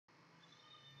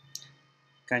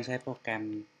การใช้โปรแกรม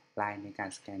LINE ในการ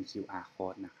สแกน QR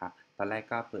code นะครับ ตอนแรก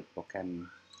ก็เปิดโปรแกรม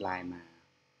LINE มา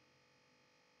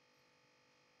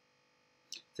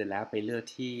เสร็จแล้วไปเลือก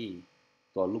ที่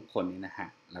ตัวรูปคนนี้นะฮะ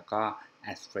แล้วก็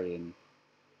add friend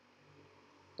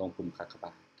ตรงปุ่มกากบ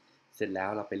าท เสร็จแล้ว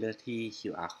เราไปเลือกที่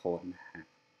QR code นะฮะ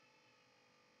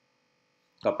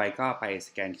ต่อไปก็ไปส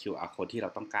แกน QR code ที่เรา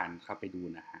ต้องการเข้าไปดู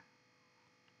นะฮะ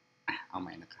เอาให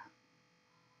ม่นะครับ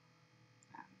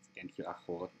สแกน QR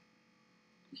code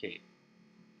โอเค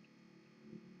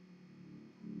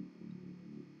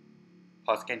พ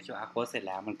อสแกน QR code เสร็จ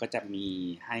แล้วมันก็จะมี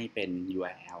ให้เป็น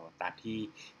URL ตามที่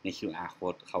ใน QR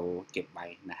code เขาเก็บไว้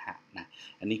นะฮะ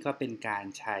อันนี้ก็เป็นการ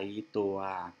ใช้ตัว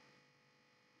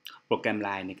โปรแกรม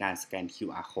LINE ในการสแกน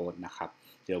QR code นะครับ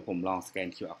เดี๋ยวผมลองสแกน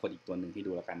QR code อีกตัวหนึ่งให้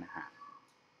ดูแล้วกันนะฮะ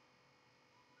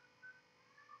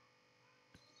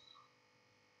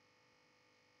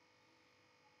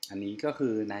อันนี้ก็คื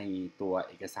อในตัว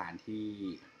เอกสารที่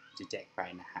จะแจกไป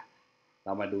นะฮะ เร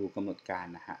ามาดูกำหนดการ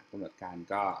นะฮะกำหนดการ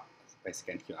ก็ไปสแก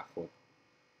น QR code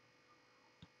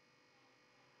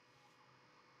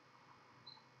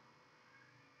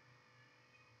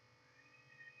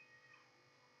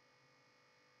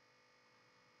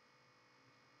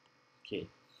โอเค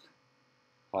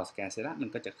พอสแกนเสร็จแล้วมัน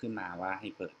ก็จะขึ้นมาว่าให้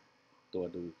เปิดตัว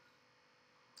ดู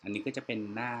อันนี้ก็จะเป็น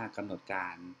หน้ากำหนดกา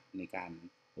รในการ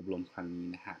อบรมครั้งนี้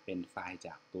นะฮะ เป็นไฟล์จ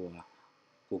ากตัว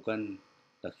Google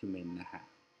Document นะฮะ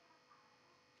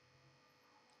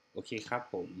โอเคครับ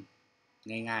ผม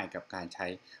ง่ายๆกับการใช้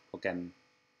โปรแกรม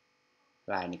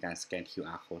LINE ในการสแกน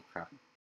QR code ครับ